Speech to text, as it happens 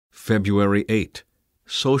February 8.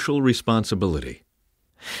 Social Responsibility.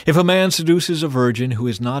 If a man seduces a virgin who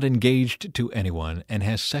is not engaged to anyone and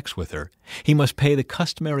has sex with her, he must pay the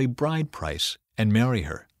customary bride price and marry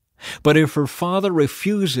her. But if her father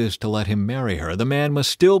refuses to let him marry her, the man must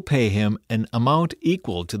still pay him an amount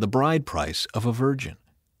equal to the bride price of a virgin.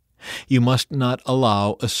 You must not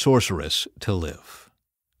allow a sorceress to live.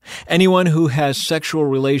 Anyone who has sexual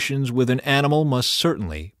relations with an animal must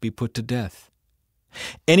certainly be put to death.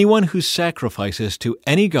 Anyone who sacrifices to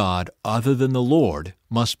any god other than the Lord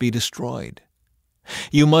must be destroyed.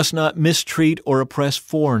 You must not mistreat or oppress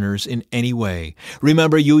foreigners in any way.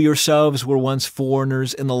 Remember, you yourselves were once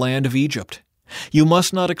foreigners in the land of Egypt. You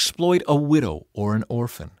must not exploit a widow or an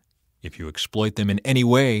orphan. If you exploit them in any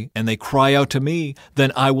way, and they cry out to me,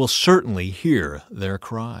 then I will certainly hear their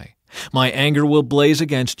cry. My anger will blaze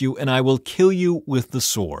against you, and I will kill you with the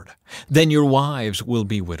sword. Then your wives will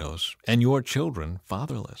be widows, and your children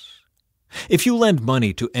fatherless. If you lend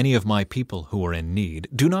money to any of my people who are in need,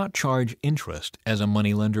 do not charge interest as a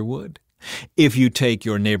moneylender would. If you take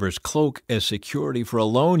your neighbor's cloak as security for a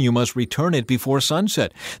loan, you must return it before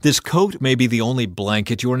sunset. This coat may be the only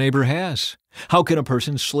blanket your neighbor has. How can a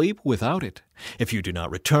person sleep without it? If you do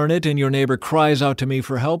not return it and your neighbor cries out to me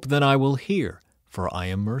for help, then I will hear, for I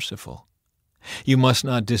am merciful. You must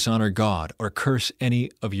not dishonor God or curse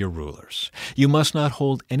any of your rulers. You must not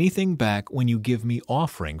hold anything back when you give me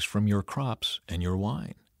offerings from your crops and your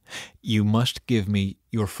wine. You must give me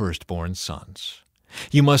your firstborn sons.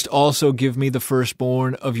 You must also give me the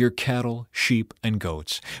firstborn of your cattle, sheep, and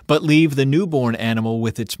goats, but leave the newborn animal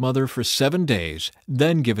with its mother for 7 days,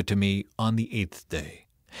 then give it to me on the 8th day.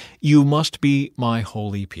 You must be my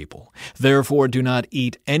holy people. Therefore do not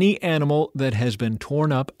eat any animal that has been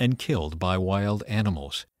torn up and killed by wild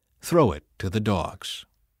animals. Throw it to the dogs.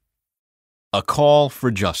 A call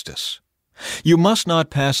for justice. You must not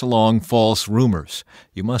pass along false rumors.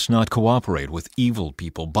 You must not cooperate with evil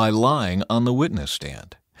people by lying on the witness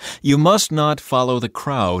stand. You must not follow the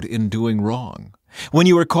crowd in doing wrong. When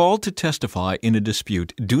you are called to testify in a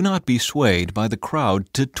dispute, do not be swayed by the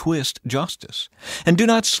crowd to twist justice. And do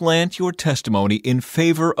not slant your testimony in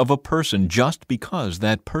favor of a person just because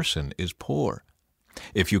that person is poor.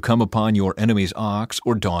 If you come upon your enemy's ox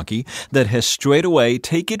or donkey that has strayed away,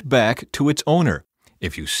 take it back to its owner.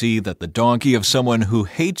 If you see that the donkey of someone who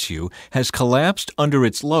hates you has collapsed under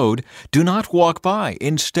its load, do not walk by.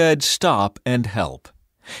 Instead, stop and help.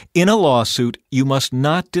 In a lawsuit, you must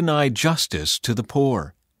not deny justice to the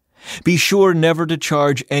poor. Be sure never to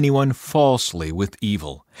charge anyone falsely with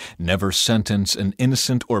evil. Never sentence an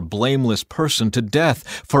innocent or blameless person to death,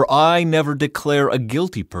 for I never declare a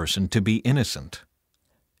guilty person to be innocent.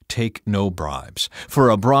 Take no bribes, for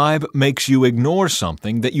a bribe makes you ignore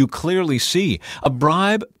something that you clearly see. A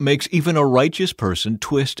bribe makes even a righteous person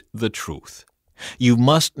twist the truth. You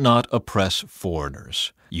must not oppress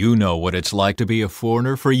foreigners. You know what it's like to be a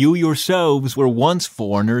foreigner, for you yourselves were once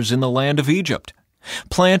foreigners in the land of Egypt.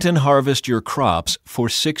 Plant and harvest your crops for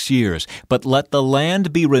 6 years, but let the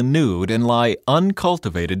land be renewed and lie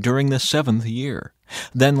uncultivated during the 7th year.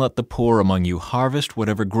 Then let the poor among you harvest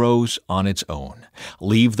whatever grows on its own.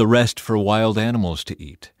 Leave the rest for wild animals to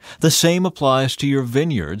eat. The same applies to your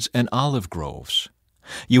vineyards and olive groves.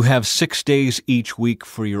 You have 6 days each week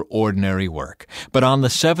for your ordinary work, but on the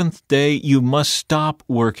 7th day you must stop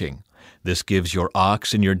working. This gives your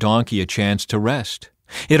ox and your donkey a chance to rest.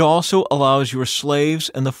 It also allows your slaves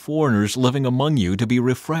and the foreigners living among you to be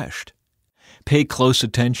refreshed. Pay close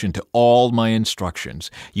attention to all my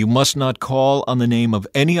instructions. You must not call on the name of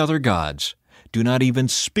any other gods. Do not even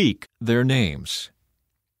speak their names.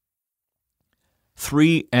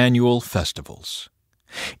 3 annual festivals.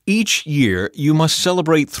 Each year you must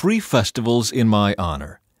celebrate 3 festivals in my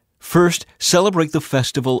honor. First, celebrate the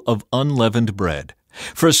festival of unleavened bread.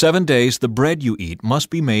 For 7 days the bread you eat must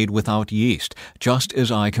be made without yeast, just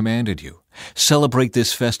as I commanded you. Celebrate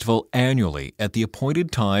this festival annually at the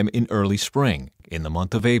appointed time in early spring, in the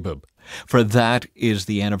month of Abib, for that is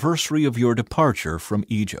the anniversary of your departure from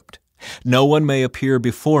Egypt. No one may appear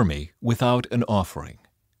before me without an offering.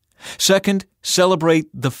 Second, celebrate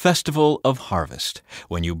the festival of harvest,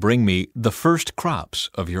 when you bring me the first crops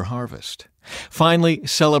of your harvest. Finally,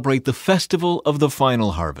 celebrate the festival of the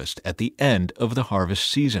final harvest at the end of the harvest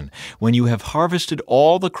season, when you have harvested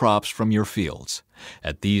all the crops from your fields.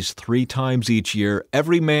 At these 3 times each year,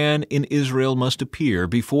 every man in Israel must appear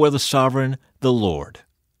before the sovereign, the Lord.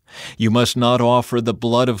 You must not offer the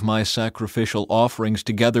blood of my sacrificial offerings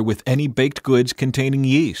together with any baked goods containing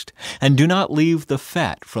yeast, and do not leave the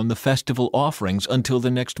fat from the festival offerings until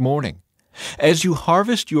the next morning. As you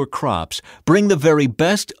harvest your crops, bring the very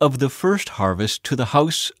best of the first harvest to the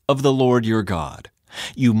house of the Lord your God.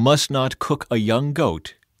 You must not cook a young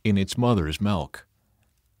goat in its mother's milk.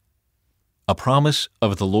 A promise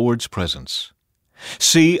of the Lord's presence.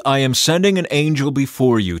 See, I am sending an angel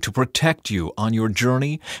before you to protect you on your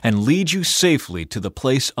journey and lead you safely to the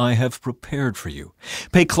place I have prepared for you.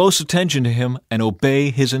 Pay close attention to him and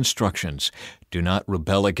obey his instructions. Do not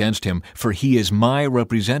rebel against him, for he is my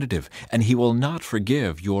representative, and he will not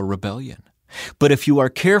forgive your rebellion. But if you are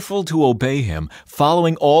careful to obey him,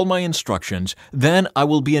 following all my instructions, then I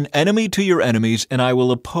will be an enemy to your enemies, and I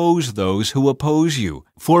will oppose those who oppose you.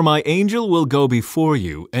 For my angel will go before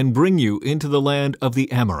you and bring you into the land of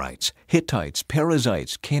the Amorites, Hittites,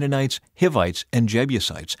 Perizzites, Canaanites, Hivites, and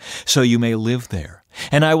Jebusites, so you may live there,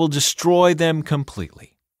 and I will destroy them completely.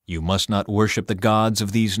 You must not worship the gods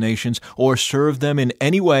of these nations or serve them in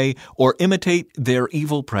any way or imitate their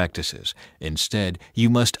evil practices. Instead, you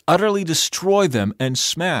must utterly destroy them and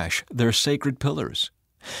smash their sacred pillars.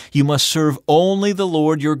 You must serve only the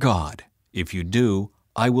Lord your God. If you do,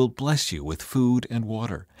 I will bless you with food and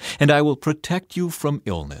water, and I will protect you from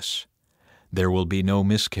illness. There will be no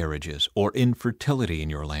miscarriages or infertility in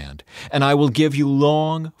your land, and I will give you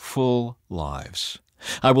long, full lives.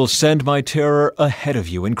 I will send my terror ahead of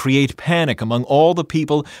you and create panic among all the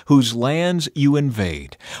people whose lands you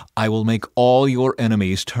invade. I will make all your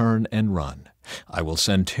enemies turn and run. I will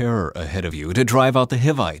send terror ahead of you to drive out the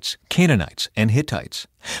Hivites, Canaanites, and Hittites.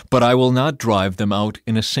 But I will not drive them out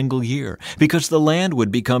in a single year, because the land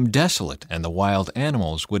would become desolate and the wild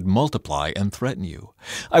animals would multiply and threaten you.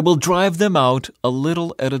 I will drive them out a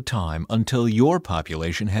little at a time until your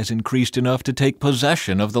population has increased enough to take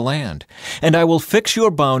possession of the land. And I will fix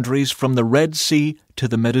your boundaries from the Red Sea to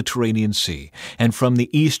the Mediterranean Sea, and from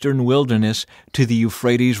the eastern wilderness to the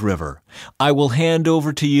Euphrates River. I will hand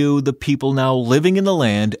over to you the people now living in the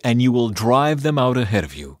land, and you will drive them out ahead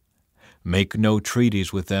of you. Make no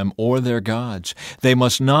treaties with them or their gods. They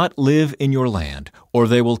must not live in your land, or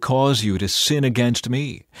they will cause you to sin against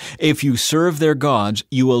me. If you serve their gods,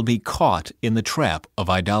 you will be caught in the trap of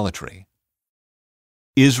idolatry.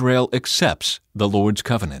 Israel accepts the Lord's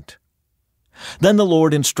covenant. Then the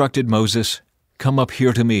Lord instructed Moses, "Come up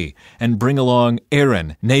here to me, and bring along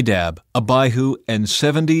Aaron, Nadab, Abihu, and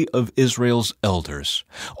 70 of Israel's elders.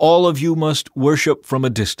 All of you must worship from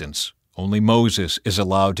a distance. Only Moses is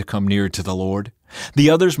allowed to come near to the Lord. The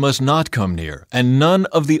others must not come near, and none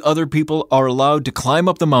of the other people are allowed to climb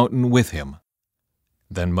up the mountain with him."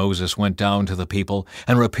 Then Moses went down to the people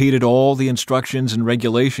and repeated all the instructions and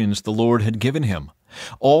regulations the Lord had given him.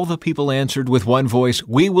 All the people answered with one voice,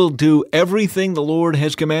 "We will do everything the Lord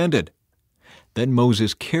has commanded." Then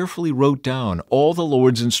Moses carefully wrote down all the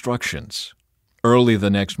Lord's instructions. Early the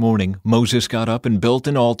next morning, Moses got up and built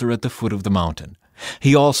an altar at the foot of the mountain.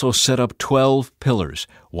 He also set up 12 pillars,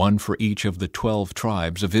 one for each of the 12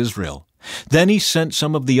 tribes of Israel. Then he sent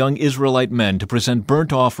some of the young Israelite men to present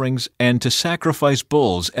burnt offerings and to sacrifice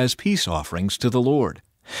bulls as peace offerings to the Lord.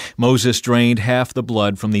 Moses drained half the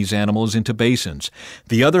blood from these animals into basins.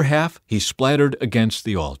 The other half he splattered against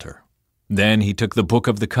the altar. Then he took the book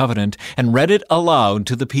of the covenant and read it aloud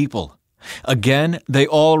to the people. Again they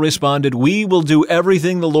all responded, "We will do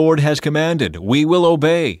everything the Lord has commanded. We will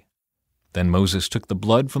obey." Then Moses took the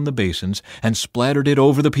blood from the basins and splattered it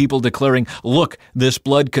over the people, declaring, "Look, this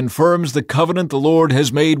blood confirms the covenant the Lord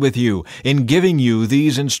has made with you in giving you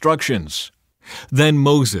these instructions." Then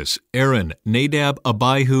Moses, Aaron, Nadab,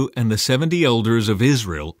 Abihu, and the 70 elders of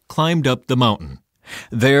Israel climbed up the mountain.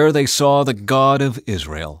 There they saw the God of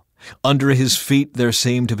Israel. Under his feet there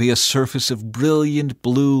seemed to be a surface of brilliant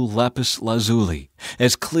blue lapis lazuli,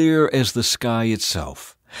 as clear as the sky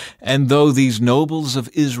itself. And though these nobles of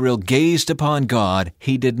Israel gazed upon God,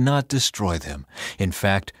 he did not destroy them. In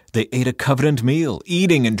fact, they ate a covenant meal,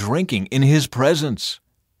 eating and drinking in his presence.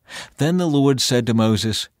 Then the Lord said to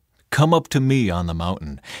Moses, "Come up to me on the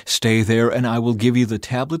mountain. Stay there, and I will give you the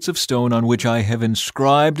tablets of stone on which I have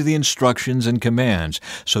inscribed the instructions and commands,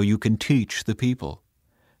 so you can teach the people."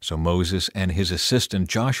 So Moses and his assistant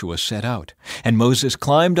Joshua set out, and Moses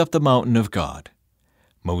climbed up the mountain of God.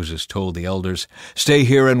 Moses told the elders, "Stay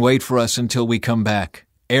here and wait for us until we come back.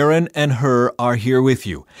 Aaron and Hur are here with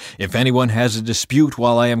you. If anyone has a dispute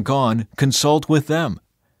while I am gone, consult with them."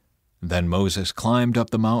 Then Moses climbed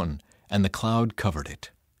up the mountain, and the cloud covered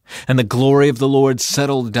it. And the glory of the Lord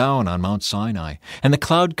settled down on Mount Sinai, and the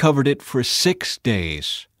cloud covered it for 6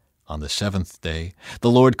 days. On the 7th day,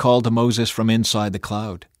 the Lord called to Moses from inside the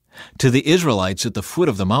cloud. To the Israelites at the foot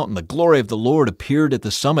of the mountain, the glory of the Lord appeared at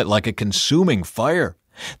the summit like a consuming fire.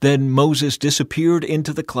 Then Moses disappeared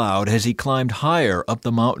into the cloud as he climbed higher up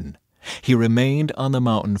the mountain. He remained on the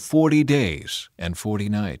mountain 40 days and 40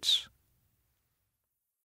 nights.